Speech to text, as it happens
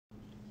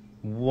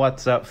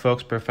What's up,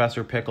 folks?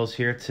 Professor Pickles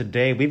here.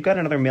 Today we've got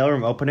another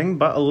mailroom opening,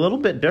 but a little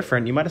bit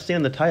different. You might have seen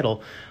in the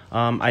title.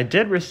 I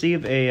did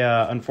receive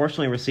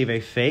unfortunately receive a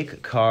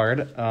fake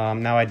card.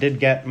 Now I did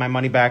get my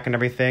money back and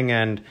everything,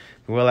 and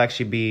we will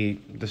actually be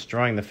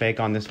destroying the fake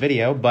on this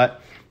video.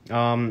 But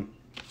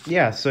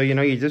yeah, so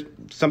you just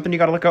something you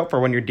got to look out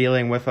for when you're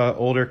dealing with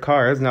older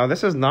cards. Now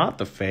this is not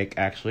the fake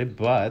actually,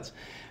 but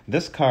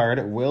this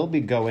card will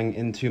be going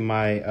into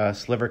my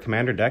Sliver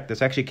Commander deck.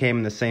 This actually came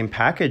in the same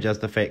package as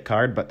the fake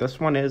card, but this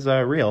one is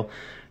real.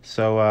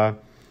 So,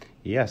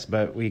 yes,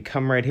 but we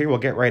come right here. We'll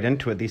get right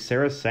into it. The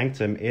Sarah's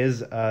Sanctum is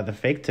the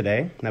fake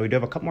today. Now, we do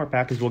have a couple more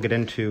packages we'll get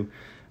into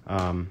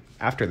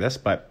after this,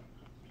 but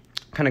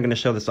kind of going to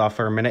show this off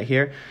for a minute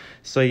here.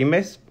 So you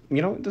may,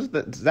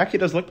 this actually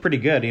does look pretty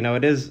good.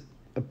 It is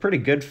a pretty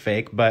good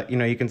fake, but,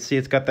 you can see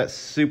it's got that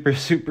super,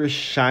 super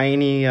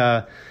shiny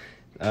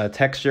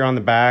texture on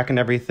the back and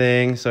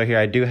everything. So here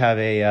I do have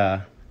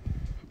a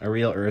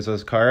real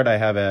Urza's card. I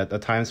have a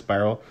time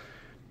spiral.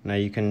 Now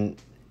you can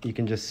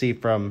just see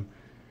from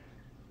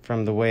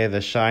the way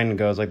the shine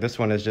goes, like this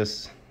one is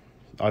just,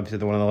 obviously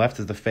the one on the left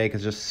is the fake,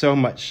 is just so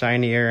much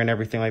shinier and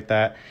everything like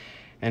that.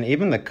 And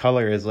even the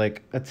color is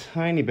like a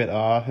tiny bit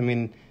off. I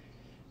mean,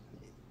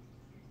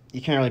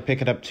 you can't really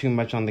pick it up too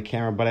much on the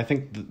camera, but I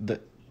think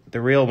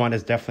the real one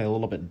is definitely a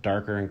little bit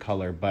darker in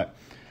color. But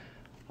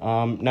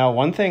now,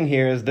 one thing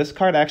here is this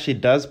card actually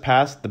does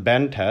pass the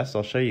bend test.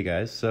 I'll show you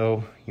guys.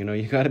 So,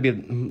 you got to be a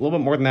little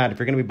bit more than that. If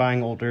you're going to be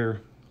buying older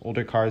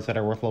cards that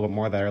are worth a little bit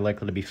more, that are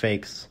likely to be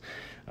fakes,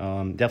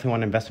 definitely want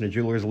to invest in a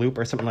jeweler's loop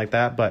or something like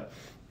that. But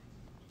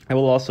I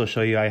will also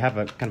show you, I have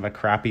a kind of a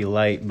crappy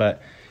light,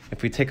 but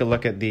if we take a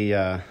look at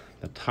the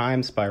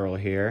time spiral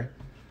here,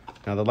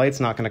 now the light's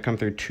not going to come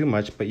through too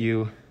much, but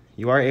you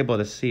are able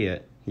to see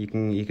it. You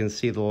can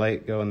see the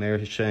light going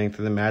there, shining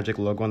through the Magic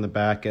logo on the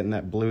back, getting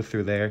that blue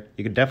through there.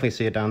 You can definitely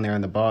see it down there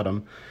on the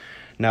bottom.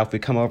 Now, if we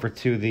come over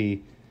to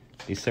the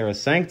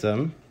Sarah's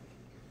Sanctum,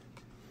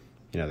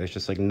 there's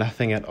just like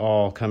nothing at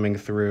all coming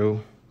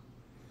through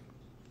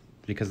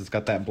because it's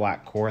got that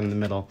black core in the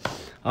middle.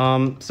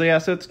 So yeah,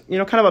 so it's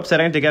kind of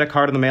upsetting to get a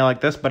card in the mail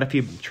like this. But if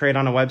you trade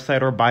on a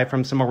website or buy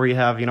from somewhere where you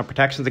have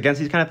protections against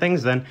these kind of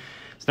things, then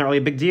it's not really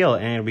a big deal,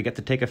 and we get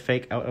to take a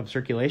fake out of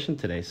circulation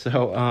today.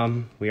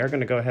 So we are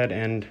going to go ahead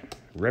and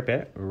rip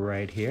it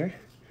right here.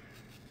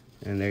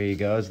 And there you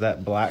go, is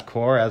that black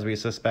core as we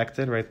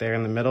suspected right there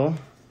in the middle.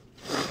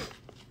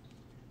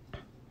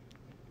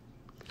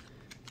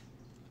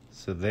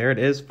 So there it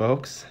is,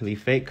 folks. The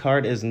fake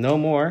card is no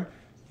more.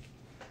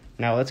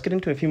 Now let's get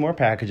into a few more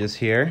packages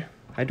here.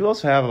 I do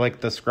also have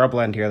like the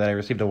Scrubland here that I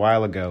received a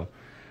while ago.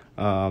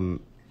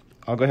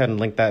 I'll go ahead and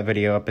link that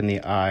video up in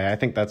the eye. I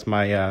think that's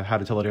my how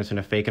to tell the difference in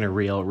a fake and a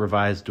real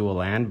revised dual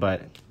land,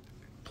 but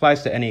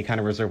applies to any kind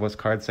of reserve list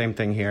card. Same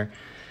thing here.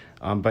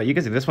 But you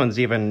can see this one's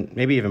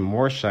maybe even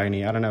more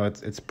shiny. I don't know.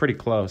 It's pretty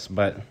close,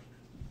 but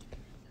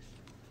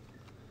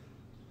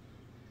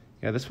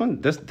yeah,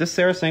 this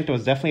Sarah's Sanctum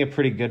was definitely a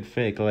pretty good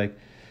fake. Like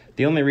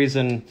the only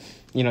reason,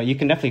 you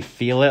can definitely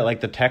feel it. Like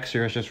the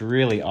texture is just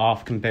really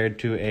off compared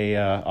to a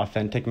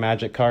authentic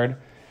Magic card.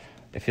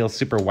 It feels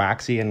super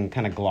waxy and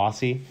kind of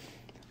glossy.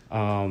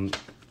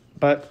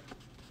 But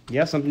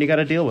yeah, something you got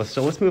to deal with.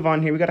 So let's move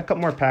on here. We got a couple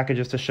more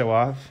packages to show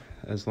off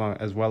as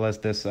well as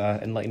this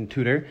Enlightened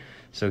Tutor.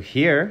 So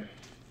here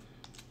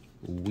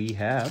we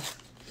have,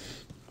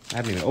 I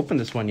haven't even opened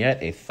this one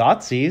yet, a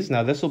Thoughtseize.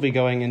 Now this will be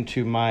going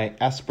into my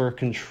Esper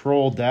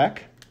Control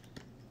deck.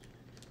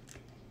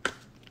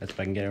 That's if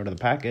I can get it out of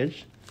the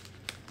package.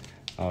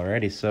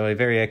 Alrighty, so a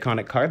very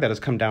iconic card that has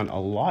come down a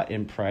lot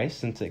in price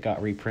since it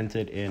got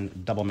reprinted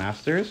in Double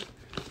Masters.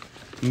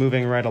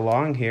 Moving right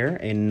along here,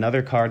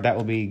 another card that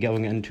will be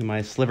going into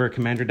my Sliver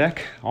Commander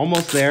deck.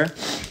 Almost there.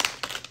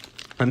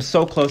 I'm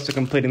so close to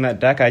completing that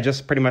deck. I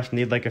just pretty much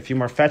need like a few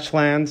more fetch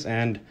lands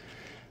and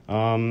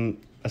a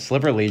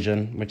Sliver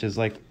Legion, which is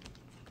like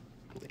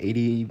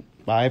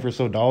 $85 or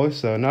so.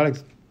 So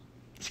not,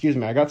 excuse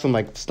me, I got some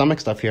like stomach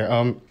stuff here.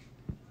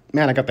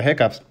 Man, I got the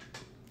hiccups.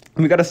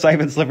 We got a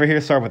Siphon Sliver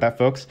here. Sorry about that,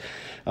 folks.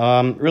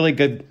 Really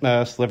good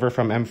Sliver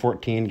from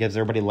M14. Gives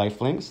everybody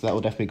lifelink, so that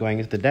will definitely be going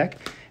into the deck.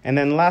 And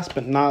then last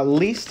but not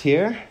least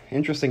here,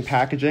 interesting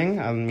packaging.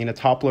 A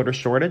top loader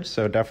shortage,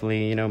 so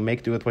definitely,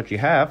 make do with what you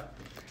have.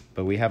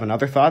 But we have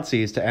another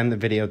Thoughtseize to end the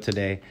video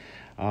today.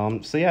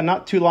 So yeah,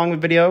 not too long of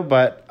a video,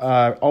 but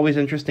always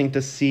interesting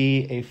to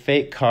see a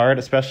fake card,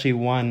 especially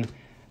one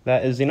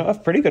that is,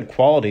 of pretty good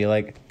quality.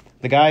 Like,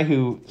 the guy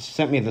who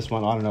sent me this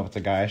one, I don't know if it's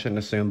a guy, I shouldn't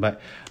assume,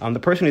 but the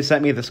person who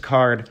sent me this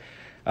card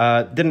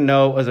didn't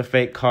know it was a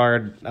fake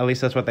card. At least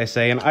that's what they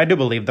say, and I do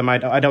believe them.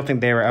 I don't think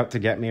they were out to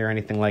get me or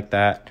anything like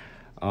that.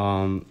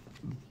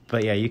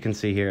 But yeah, you can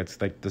see here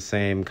it's like the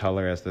same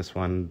color as this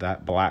one,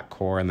 that black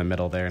core in the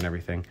middle there and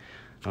everything.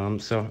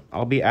 So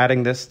I'll be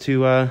adding this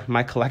to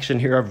my collection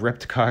here of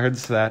ripped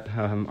cards that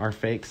are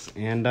fakes.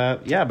 And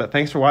yeah, but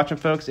thanks for watching,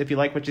 folks. If you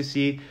like what you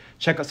see,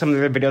 check out some of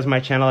the other videos on my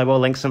channel. I will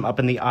link some up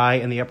in the eye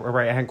in the upper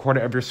right-hand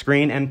corner of your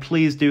screen. And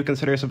please do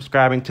consider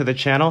subscribing to the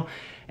channel.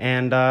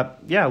 And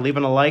yeah,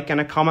 leaving a like and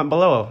a comment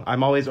below.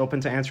 I'm always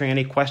open to answering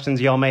any questions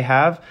y'all may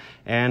have.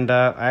 And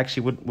I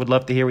actually would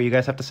love to hear what you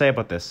guys have to say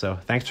about this. So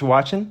thanks for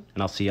watching,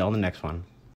 and I'll see y'all in the next one.